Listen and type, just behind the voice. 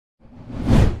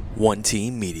One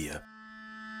Team Media.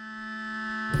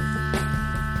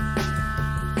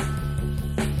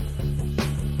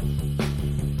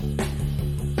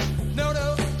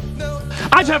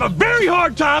 I have a very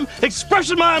hard time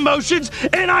expressing my emotions,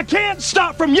 and I can't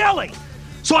stop from yelling.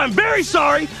 So I'm very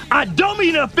sorry. I don't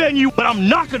mean to offend you, but I'm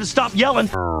not going to stop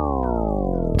yelling.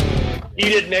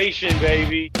 Eat It Nation,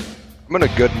 baby. I'm in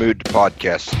a good mood to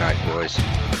podcast tonight, boys.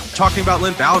 Talking about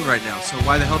Lynn Bowden right now, so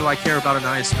why the hell do I care about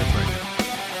Anaya Smith right now?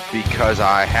 Because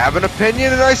I have an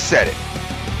opinion and I said it.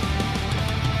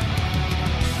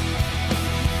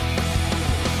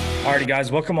 Alrighty,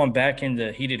 guys, welcome on back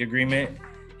into Heated Agreement.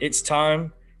 It's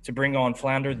time to bring on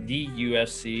Flounder, the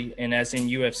UFC, and as in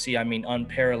UFC, I mean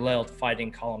unparalleled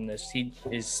fighting columnist. He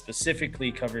is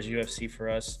specifically covers UFC for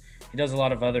us. He does a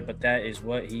lot of other, but that is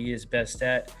what he is best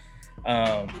at.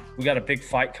 We got a big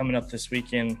fight coming up this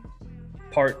weekend.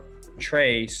 Part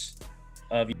trace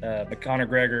of Conor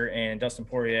McGregor and Dustin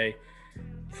Poirier.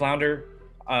 Flounder,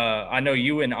 I know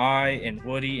you and I and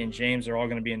Woody and James are all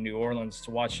going to be in New Orleans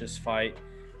to watch this fight.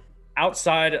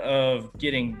 Outside of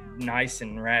getting nice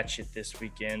and ratchet this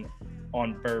weekend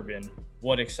on bourbon,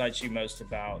 what excites you most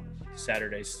about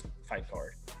Saturday's fight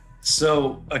card?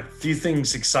 So a few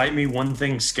things excite me.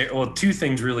 Two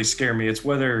things really scare me. It's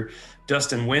whether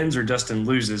Dustin wins or Dustin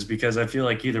loses, because I feel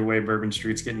like either way, Bourbon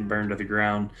Street's getting burned to the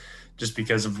ground just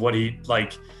because of what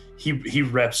he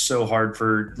reps so hard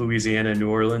for Louisiana and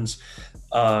New Orleans.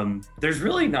 There's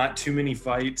really not too many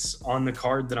fights on the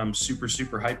card that I'm super,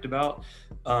 super hyped about.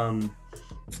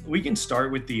 We can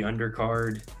start with the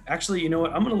undercard. Actually, you know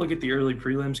what? I'm going to look at the early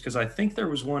prelims because I think there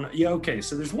was one. Yeah, okay.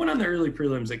 So there's one on the early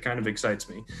prelims that kind of excites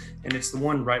me, and it's the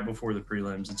one right before the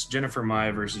prelims. It's Jennifer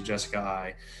Maia versus Jessica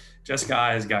Eye. Jessica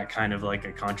Eye has got kind of like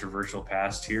a controversial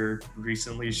past here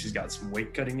recently. She's got some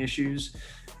weight cutting issues,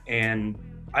 and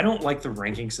I don't like the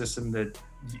ranking system that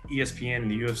ESPN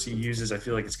and the UFC uses. I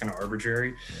feel like it's kind of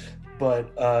arbitrary,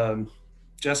 but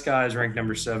Jessica Eye is ranked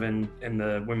number 7 in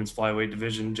the women's flyweight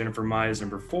division. Jennifer Maia is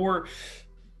number 4.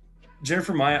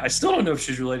 Jennifer Maia, I still don't know if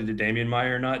she's related to Damian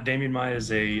Maia or not. Damian Maia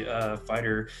is a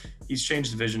fighter. He's changed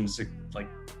divisions like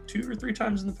 2 or 3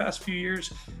 times in the past few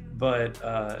years,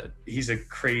 but he's a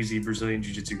crazy Brazilian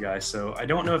jiu-jitsu guy. So I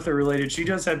don't know if they're related. She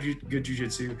does have good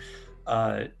jiu-jitsu.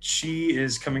 She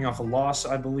is coming off a loss,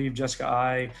 I believe. Jessica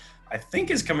Eye, I think,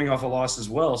 is coming off a loss as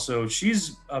well. So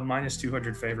she's a minus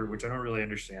 200 favorite, which I don't really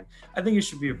understand. I think it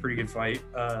should be a pretty good fight.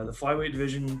 The flyweight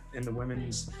division in the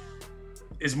women's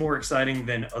is more exciting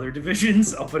than other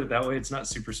divisions. I'll put it that way. It's not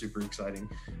super, super exciting.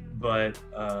 But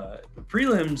the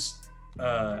prelims,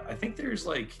 I think there's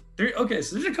so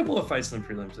there's a couple of fights in the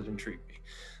prelims that intrigue me.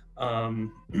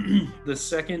 The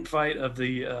second fight of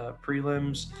the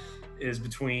prelims is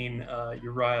between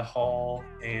Uriah Hall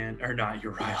not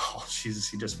Uriah Hall. Jesus,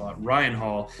 he just fought Ryan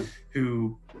Hall,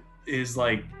 who is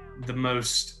like the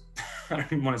most, I don't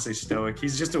even want to say stoic.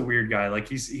 He's just a weird guy. Like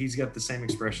he's got the same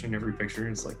expression in every picture.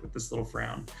 And it's like with this little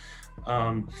frown.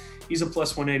 He's a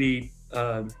plus 180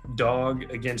 dog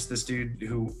against this dude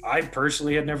who I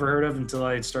personally had never heard of until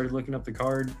I started looking up the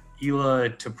card. Ilia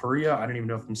Topuria. I don't even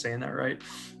know if I'm saying that right.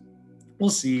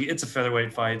 We'll see. It's a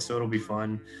featherweight fight, so it'll be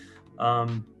fun.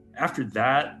 After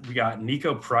that, we got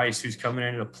Nico Price, who's coming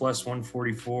in at a plus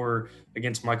 144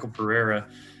 against Michael Pereira.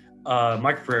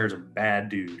 Michael Pereira is a bad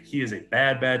dude. He is a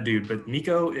bad dude, but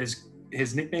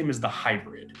his nickname is the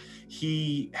Hybrid.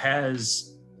 He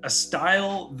has a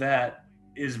style that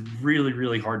is really,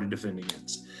 really hard to defend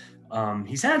against.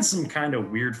 He's had some kind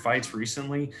of weird fights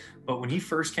recently, but when he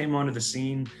first came onto the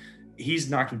scene,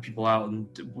 he's knocking people out and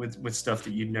with stuff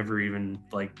that you'd never even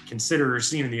consider or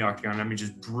seen in the octagon. I mean,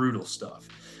 just brutal stuff.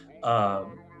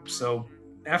 So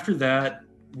after that,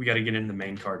 we got to get into the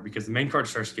main card because the main card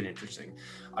starts to get interesting.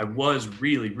 I was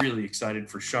really, really excited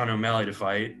for Sean O'Malley to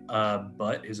fight,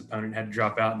 but his opponent had to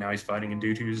drop out. Now he's fighting a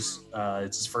dude who's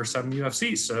it's his first time in the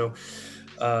UFC. So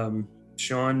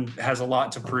Sean has a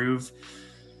lot to prove.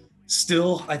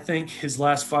 Still, I think his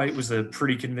last fight was a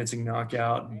pretty convincing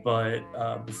knockout,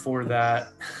 but before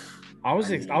that, I was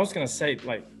gonna say,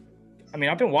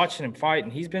 I've been watching him fight,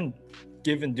 and he's been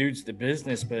giving dudes the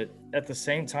business, but at the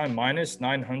same time, minus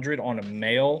 900 on a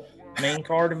male main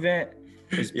card event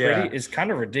is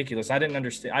kind of ridiculous. I didn't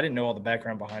understand. I didn't know all the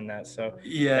background behind that, so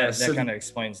that kind of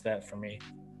explains that for me.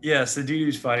 Yeah, so the dude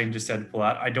who's fighting just had to pull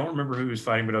out. I don't remember who was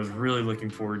fighting, but I was really looking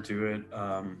forward to it.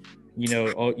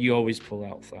 You always pull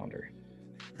out, Flounder.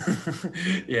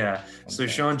 Yeah, so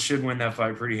Sean should win that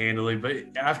fight pretty handily, but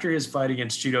after his fight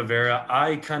against Chito Vera,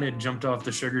 I kind of jumped off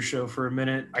the sugar show for a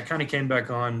minute. I kind of came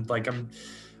back on.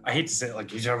 I hate to say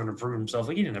it, he's having to prove himself.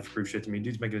 He didn't have to prove shit to me.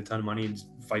 Dude's making a ton of money and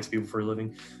fights people for a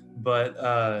living.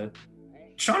 But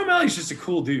Sean O'Malley's just a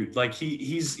cool dude. Like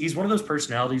he's one of those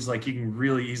personalities like you can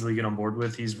really easily get on board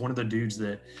with. He's one of the dudes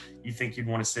that you think you'd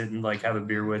want to sit and like have a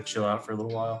beer with, chill out for a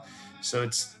little while. So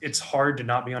it's hard to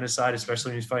not be on his side,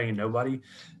 especially when he's fighting a nobody.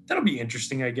 That'll be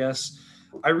interesting, I guess.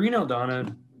 Irene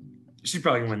Aldana, she's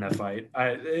probably gonna win that fight.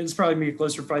 It's probably gonna be a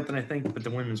closer fight than I think, but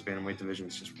the women's bantamweight division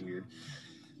is just weird.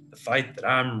 The fight that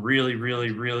I'm really,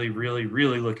 really, really, really,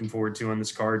 really looking forward to on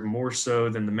this card, more so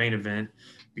than the main event,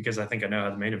 because I think I know how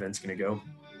the main event's gonna go,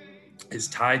 is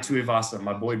Tai Tuivasa,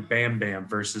 my boy Bam Bam,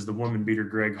 versus the woman beater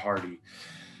Greg Hardy.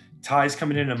 Ty's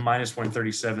coming in at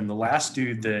 -137. The last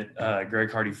dude that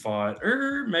Greg Hardy fought,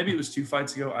 or maybe it was 2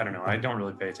 fights ago. I don't know. I don't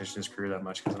really pay attention to his career that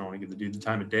much because I don't want to give the dude the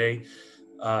time of day.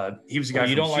 He was a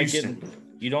guy from Houston.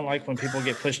 You don't like when people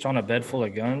get pushed on a bed full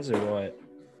of guns or what?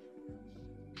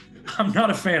 I'm not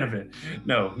a fan of it.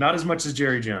 No, not as much as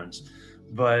Jerry Jones.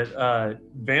 But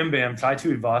Bam Bam, Tai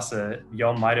Tuivasa,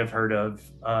 y'all might have heard of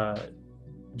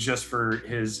just for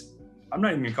his, I'm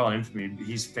not even gonna call it infamy.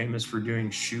 He's famous for doing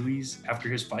shoeies after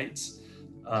his fights,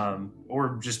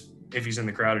 or just if he's in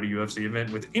the crowd at a UFC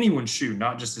event with anyone's shoe,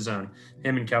 not just his own.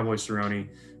 Him and Cowboy Cerrone.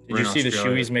 Did you see the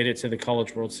shoeies made it to the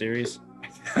College World Series?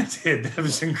 I did. That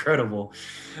was incredible.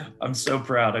 I'm so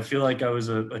proud. I feel like I was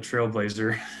a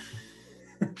trailblazer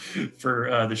for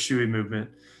the shoey movement.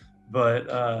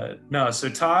 But no, so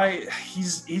Tai,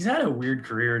 he's had a weird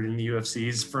career in the UFC.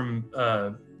 He's from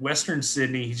Western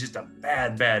Sydney. He's just a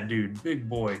bad dude, big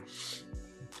boy.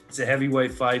 It's a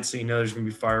heavyweight fight, so you know there's going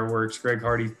to be fireworks. Greg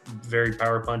Hardy, very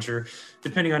power puncher.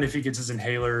 Depending on if he gets his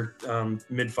inhaler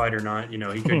mid-fight or not, you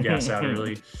know, he could gas out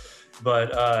early.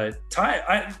 But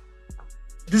Tai,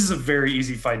 this is a very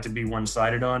easy fight to be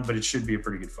one-sided on, but it should be a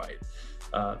pretty good fight,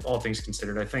 all things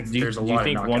considered. I think there's a lot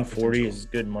of knockout potential. Do you think 140 is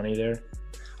good money there?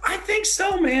 I think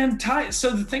so, man. Tai.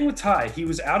 So the thing with Tai, he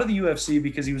was out of the UFC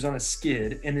because he was on a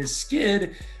skid, and his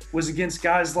skid was against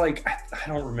guys like, I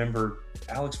don't remember,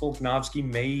 Alex Volkanovski,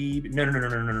 maybe.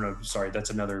 No. Sorry, that's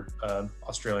another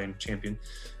Australian champion.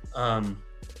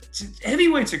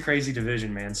 Heavyweight's a crazy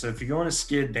division, man. So if you go on a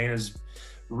skid, Dana's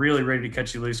really ready to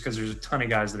cut you loose because there's a ton of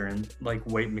guys that are in like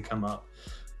waiting to come up.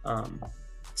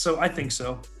 So I think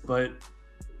so, but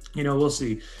you know, we'll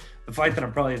see. The fight that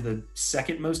I'm probably the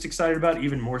second most excited about,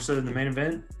 even more so than the main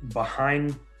event,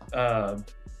 behind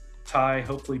Tai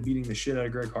hopefully beating the shit out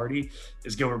of Greg Hardy,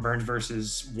 is Gilbert Burns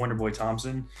versus Wonderboy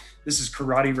Thompson. This is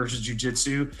karate versus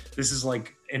jiu-jitsu. This is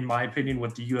like, in my opinion,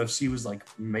 what the UFC was like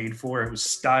made for. It was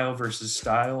style versus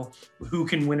style. Who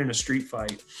can win in a street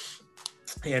fight?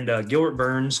 And Gilbert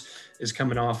Burns is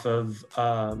coming off of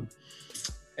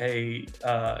a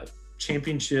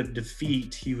championship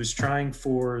defeat. He was trying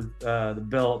for the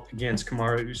belt against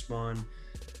Kamaru Usman,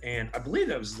 and I believe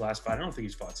that was his last fight. I don't think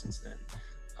he's fought since then.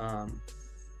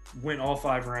 Went all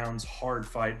 5 rounds, hard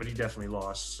fight, but he definitely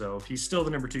lost. So he's still the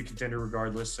number 2 contender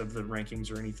regardless of the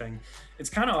rankings or anything.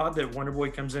 It's kind of odd that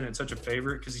Wonderboy comes in at such a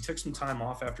favorite because he took some time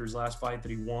off after his last fight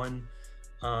that he won.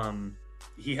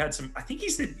 He had some, I think he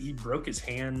said he broke his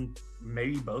hand,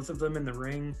 maybe both of them in the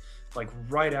ring, like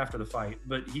right after the fight.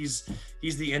 But he's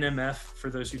the NMF, for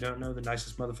those who don't know, the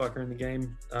nicest motherfucker in the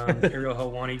game. Ariel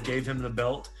Helwani gave him the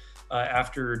belt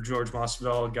after George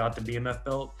Masvidal got the BMF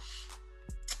belt.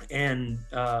 And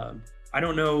I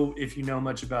don't know if you know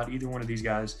much about either one of these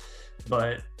guys,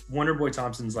 but Wonderboy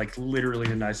Thompson's like literally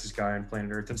the nicest guy on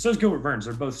planet Earth. And so is Gilbert Burns.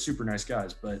 They're both super nice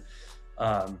guys. But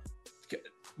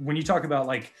when you talk about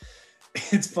like,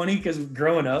 it's funny because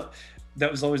growing up, that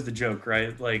was always the joke,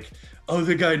 right? Like, oh,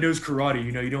 the guy knows karate,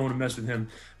 you know, you don't want to mess with him.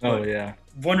 Oh, yeah.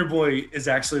 Wonderboy is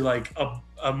actually like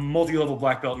a multi-level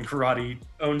black belt in karate,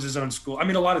 owns his own school. I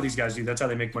mean, a lot of these guys do. That's how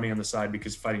they make money on the side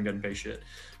because fighting doesn't pay shit.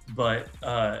 But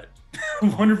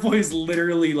Wonderboy is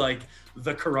literally like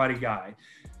the karate guy.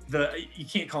 You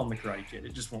can't call him the Karate Kid.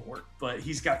 It just won't work. But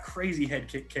he's got crazy head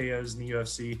kick KOs in the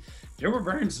UFC. Gilbert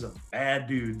Burns is a bad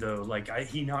dude, though. Like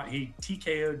he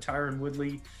TKO'd Tyron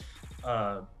Woodley,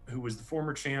 who was the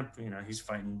former champ. You know, he's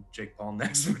fighting Jake Paul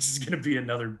next, which is going to be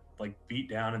another like beat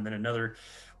down and then another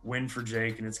win for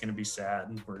Jake, and it's going to be sad,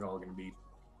 and we're all going to be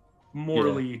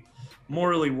morally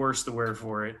worse to wear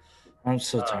for it. I'm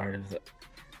so tired of that.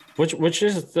 Which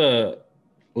is the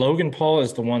Logan Paul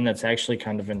is the one that's actually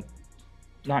kind of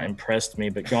not impressed me,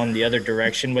 but gone the other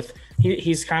direction with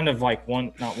he's kind of like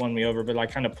not won me over, but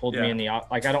like kind of pulled me in the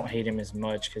like I don't hate him as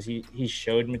much because he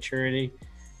showed maturity,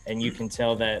 and you can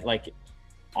tell that like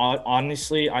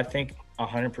honestly I think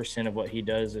 100% of what he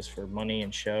does is for money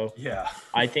and show. Yeah,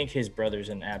 I think his brother's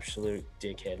an absolute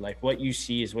dickhead. Like what you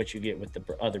see is what you get with the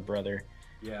other brother.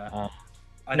 Yeah.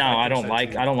 I don't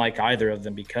like either of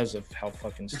them because of how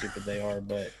fucking stupid they are,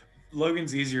 but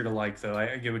Logan's easier to like, though.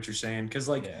 I get what you're saying. Because,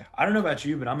 like, Yeah. I don't know about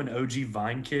you, but I'm an OG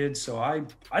Vine kid. So I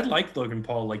liked Logan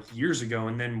Paul, like, years ago.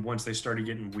 And then once they started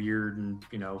getting weird and,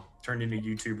 you know, turned into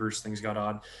YouTubers, things got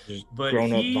odd. But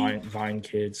Grown-up Vine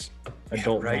kids,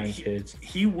 adult right. Vine kids.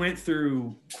 He went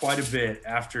through quite a bit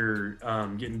after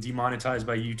getting demonetized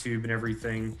by YouTube and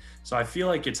everything. So I feel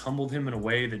like it's humbled him in a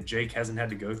way that Jake hasn't had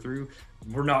to go through.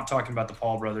 We're not talking about the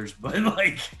Paul brothers, but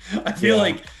like I feel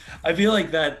like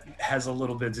that has a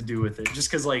little bit to do with it. Just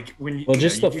because, like, when you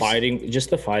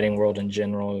the fighting world in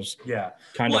general is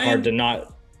kind of hard to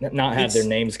not have their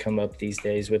names come up these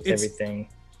days with everything.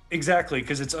 Exactly,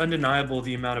 because it's undeniable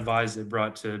the amount of eyes it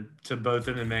brought to both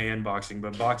MMA and boxing,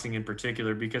 but boxing in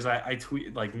particular. Because I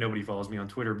tweet, like, nobody follows me on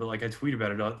Twitter, but like I tweet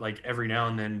about it like every now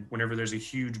and then whenever there's a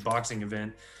huge boxing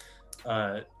event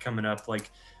coming up. Like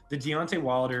the Deontay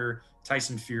Wilder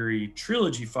Tyson Fury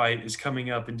trilogy fight is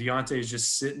coming up, and Deontay is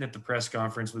just sitting at the press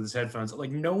conference with his headphones. Like,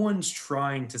 no one's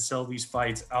trying to sell these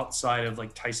fights outside of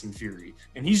like Tyson Fury,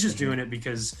 and he's just doing it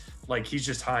because like he's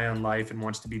just high on life and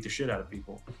wants to beat the shit out of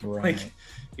people. Right. Like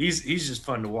he's just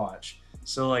fun to watch.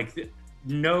 So like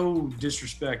no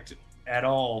disrespect at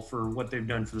all for what they've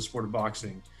done for the sport of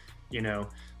boxing, you know,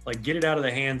 like get it out of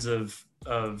the hands of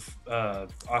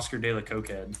Oscar De La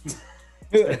Cokehead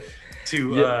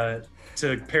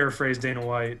to paraphrase Dana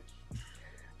White.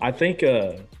 I think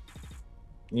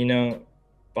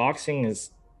boxing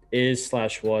is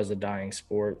was a dying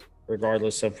sport,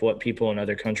 regardless of what people in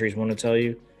other countries want to tell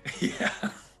you. Yeah.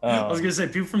 I was gonna say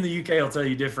people from the UK will tell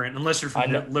you different, unless you're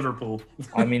from Liverpool.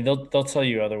 I mean, they'll tell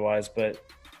you otherwise, but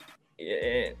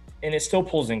it still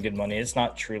pulls in good money. It's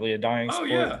not truly a dying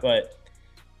sport, but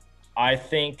I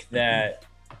think that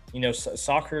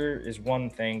soccer is one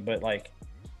thing, but like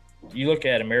you look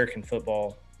at American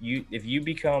football, if you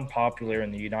become popular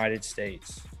in the United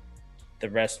States,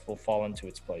 the rest will fall into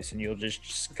its place, and you'll just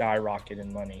skyrocket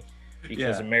in money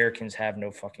because Americans have no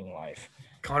fucking life.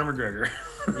 Conor McGregor.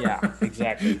 Yeah,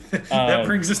 exactly. That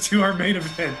brings us to our main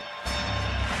event.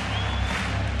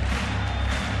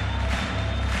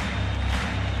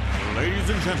 Ladies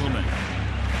and gentlemen,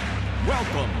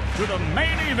 welcome to the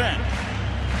main event.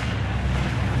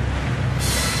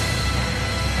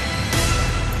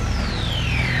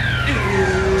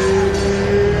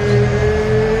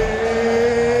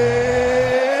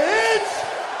 It's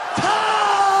time!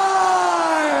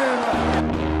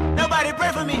 Nobody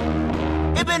pray for me.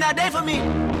 It been a day for me.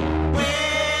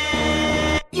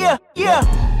 Yeah.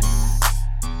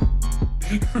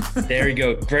 There you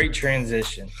go. Great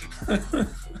transition.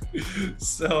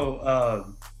 So,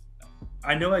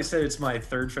 I know I said it's my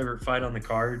third favorite fight on the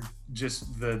card.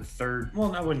 Just the third.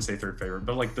 Well, I wouldn't say third favorite,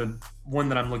 but like the one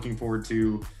that I'm looking forward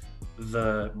to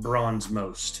the bronze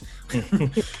most.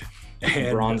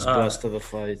 And, bronze best of the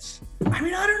fights. I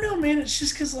mean, I don't know, man. It's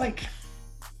just because, like,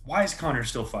 why is Conor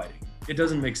still fighting? It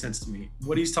doesn't make sense to me.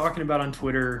 What he's talking about on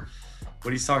Twitter,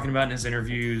 what he's talking about in his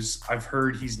interviews, I've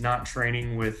heard he's not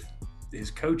training with his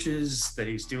coaches, that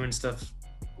he's doing stuff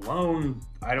alone.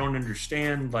 I don't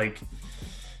understand. Like,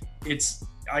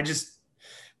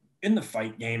 in the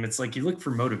fight game, it's like you look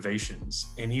for motivations,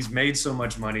 and he's made so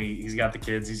much money. He's got the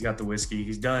kids, he's got the whiskey,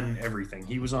 he's done everything.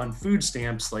 He was on food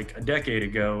stamps like a decade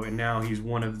ago, and now he's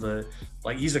one of the,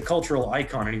 like, he's a cultural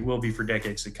icon, and he will be for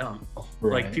decades to come.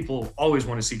 Right. Like, people always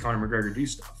want to see Conor McGregor do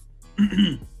stuff,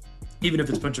 even if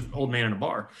it's a bunch of old man in a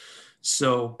bar.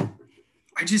 So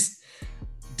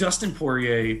Dustin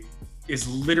Poirier is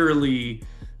literally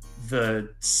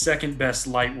the second best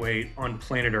lightweight on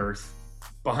planet Earth,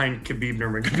 behind Khabib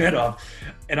Nurmagomedov.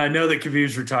 And I know that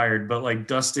Khabib's retired, but like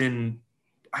Dustin,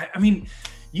 I mean,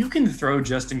 you can throw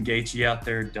Justin Gaethje out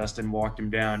there. Dustin walked him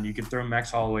down. You can throw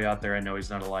Max Holloway out there. I know he's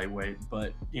not a lightweight,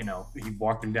 but he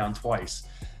walked him down twice.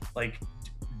 Like,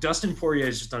 Dustin Poirier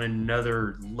is just on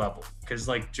another level, because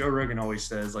like Joe Rogan always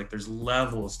says, like, there's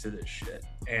levels to this shit,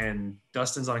 and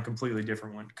Dustin's on a completely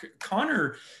different one.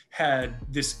 Conor had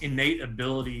this innate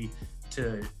ability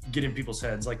to get in people's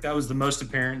heads. Like, that was the most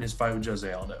apparent in his fight with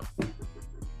Jose Aldo.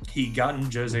 He got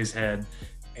in Jose's head,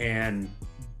 and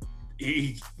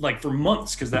he, like, for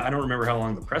months, because I don't remember how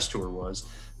long the press tour was,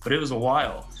 but it was a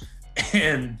while.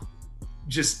 And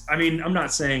just, I mean, I'm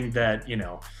not saying that,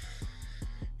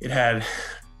 it had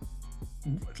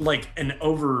like an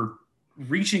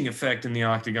overreaching effect in the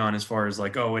octagon as far as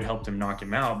like, oh, it helped him knock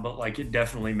him out, but like it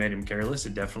definitely made him careless.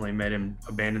 It definitely made him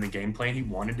abandon the game plan. He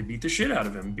wanted to beat the shit out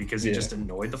of him because he just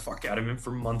annoyed the fuck out of him for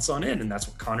months on end, and that's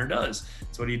what Conor does.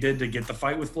 It's what he did to get the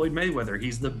fight with Floyd Mayweather.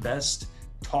 He's the best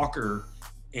talker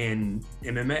in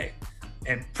MMA.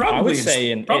 And probably I would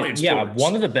say, yeah,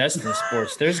 one of the best in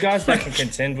sports. There's guys that can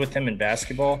contend with him in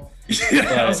basketball.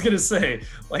 Yeah, I was gonna say,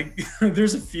 like,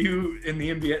 there's a few in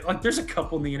the NBA. Like, there's a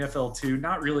couple in the NFL too.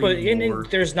 Not really, but anymore.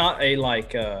 There's not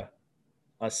a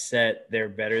set. They're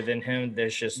better than him.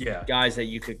 There's just guys that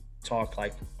you could talk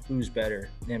like, who's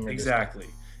better, him or exactly.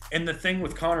 And the thing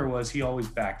with Connor was he always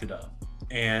backed it up,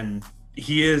 and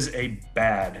he is a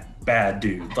bad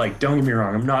dude. Like, don't get me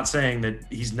wrong. I'm not saying that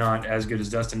he's not as good as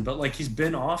Dustin, but like, he's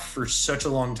been off for such a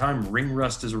long time. Ring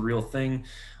rust is a real thing.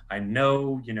 I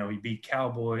know, he beat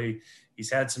Cowboy. He's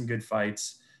had some good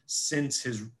fights since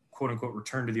his quote unquote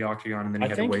return to the octagon. And then he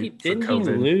had to wait for COVID. Didn't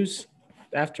he lose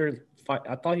after fight?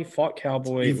 I thought he fought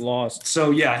Cowboy, lost.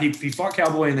 So yeah, he fought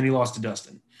Cowboy and then he lost to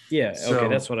Dustin. Yeah. Okay.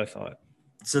 That's what I thought.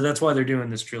 So that's why they're doing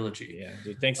this trilogy. Yeah,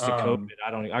 dude. Thanks to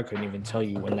COVID, I couldn't even tell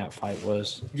you when that fight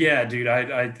was. Yeah, dude.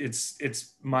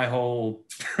 It's my whole.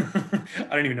 I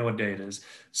don't even know what day it is.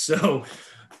 So,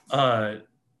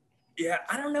 yeah,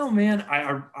 I don't know, man.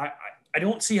 I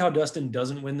don't see how Dustin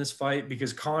doesn't win this fight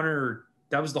because Connor.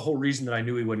 That was the whole reason that I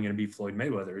knew he wasn't going to beat Floyd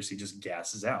Mayweather. Is he just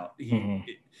gasses out?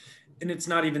 And it's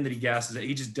not even that he gasses it.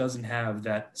 He just doesn't have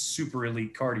that super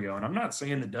elite cardio. And I'm not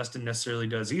saying that Dustin necessarily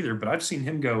does either, but I've seen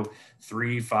him go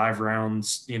 3-5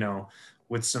 rounds,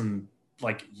 with some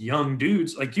like young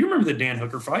dudes. Like, you remember the Dan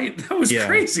Hooker fight? That was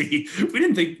crazy. We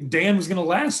didn't think Dan was going to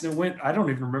last. And it went, I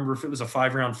don't even remember if it was a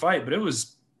 5-round fight, but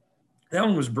that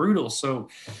one was brutal. So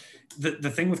the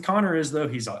thing with Connor is, though,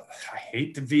 I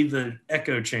hate to be the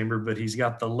echo chamber, but he's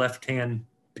got the left-hand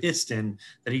piston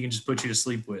that he can just put you to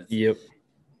sleep with. Yep.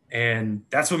 And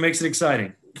that's what makes it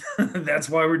exciting. That's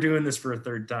why we're doing this for a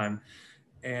third time.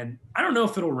 And I don't know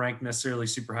if it'll rank necessarily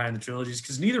super high in the trilogies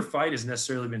because neither fight has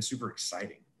necessarily been super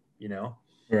exciting,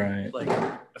 Right. Like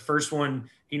the first one,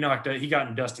 he got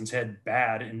in Dustin's head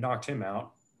bad and knocked him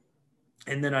out.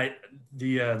 And then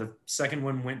the second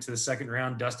one went to the second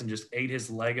round. Dustin just ate his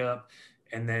leg up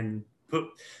and then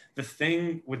the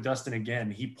thing with Dustin, again,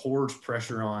 he pours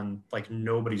pressure on like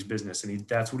nobody's business. And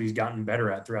that's what he's gotten better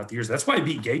at throughout the years. That's why he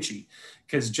beat Gaethje,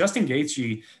 because Justin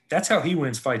Gaethje, that's how he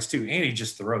wins fights too. And he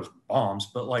just throws bombs.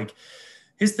 But like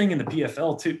his thing in the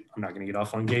PFL too, I'm not going to get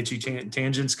off on Gaethje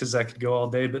tangents because that could go all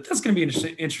day, but that's going to be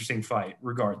an interesting fight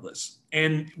regardless.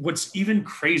 And what's even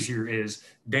crazier is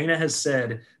Dana has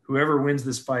said whoever wins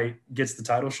this fight gets the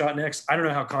title shot next. I don't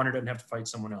know how Connor doesn't have to fight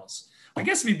someone else. I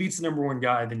guess if he beats the number one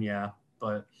guy, then yeah.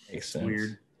 But it's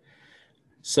weird.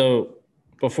 So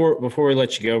before we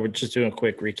let you go, we're just doing a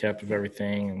quick recap of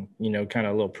everything and, kind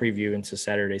of a little preview into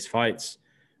Saturday's fights.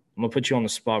 I'm going to put you on the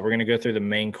spot. We're going to go through the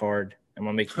main card. I'm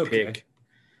going to make you pick.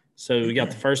 So we got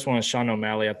the first one, Sean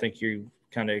O'Malley. I think you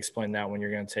kind of explained that one.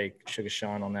 You're going to take Sugar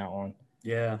Sean on that one.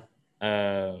 Yeah.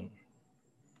 Yana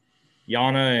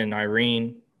and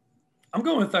Irene. I'm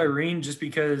going with Irene just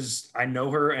because I know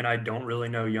her and I don't really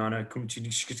know Yana.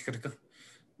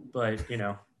 But,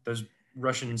 those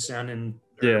Russian sounding,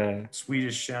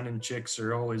 Swedish sounding chicks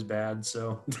are always bad.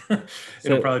 So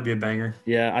it'll probably be a banger.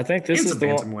 Yeah, I think this is the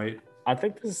bantamweight. I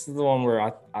think this is the one where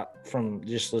I from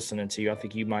just listening to you, I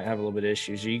think you might have a little bit of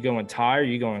issues. Are you going Ty or are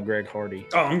you going Greg Hardy?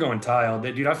 Oh, I'm going Ty all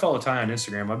day. Dude, I follow Ty on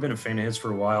Instagram. I've been a fan of his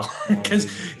for a while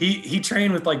because he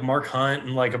trained with like Mark Hunt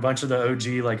and like a bunch of the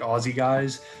OG like Aussie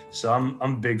guys. So I'm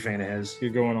a big fan of his.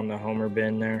 You're going on the Homer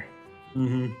bin there.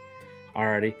 Mm-hmm.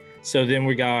 Alrighty. So then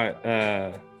we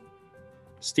got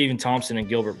Stephen Thompson and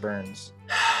Gilbert Burns.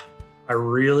 I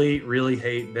really, really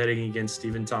hate betting against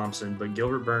Stephen Thompson, but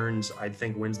Gilbert Burns, I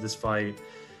think, wins this fight.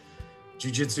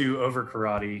 Jiu-jitsu over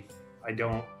karate.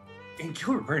 And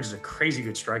Gilbert Burns is a crazy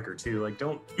good striker, too. Like,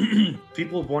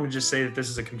 people want to just say that this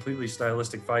is a completely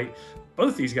stylistic fight.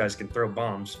 Both these guys can throw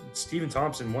bombs. Stephen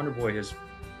Thompson, Wonder Boy, has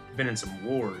been in some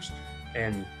wars.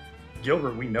 And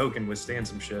Gilbert, we know, can withstand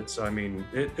some shit. So, I mean,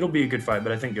 it'll be a good fight,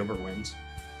 but I think Gilbert wins.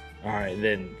 All right,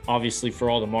 then, obviously, for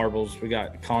all the marbles, we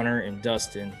got Connor and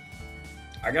Dustin.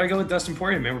 I got to go with Dustin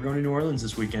Poirier, man. We're going to New Orleans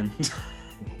this weekend.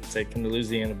 Taking the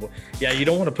Louisiana boy. Yeah, you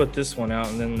don't want to put this one out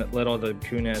and then let all the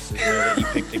Kunesses know that you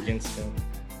picked against him.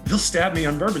 They'll stab me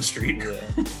on Bourbon Street. Yeah.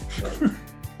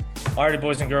 All right,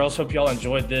 boys and girls. Hope y'all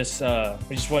enjoyed this.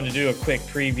 We just wanted to do a quick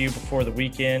preview before the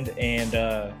weekend.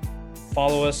 And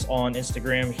follow us on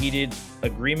Instagram, Heated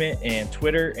Agreement, and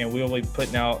Twitter. And we'll be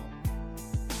putting out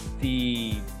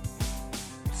the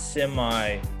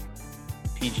semi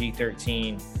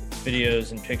PG-13 videos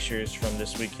and pictures from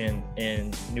this weekend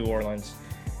in New Orleans.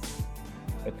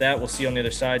 With that, we'll see you on the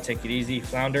other side. Take it easy.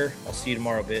 Flounder, I'll see you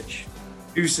tomorrow, bitch.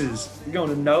 Deuces. We're going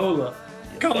to NOLA.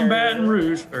 Call them Baton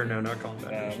Rouge. Or no, not call them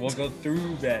Baton Rouge. We'll go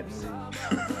through Baton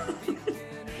Rouge.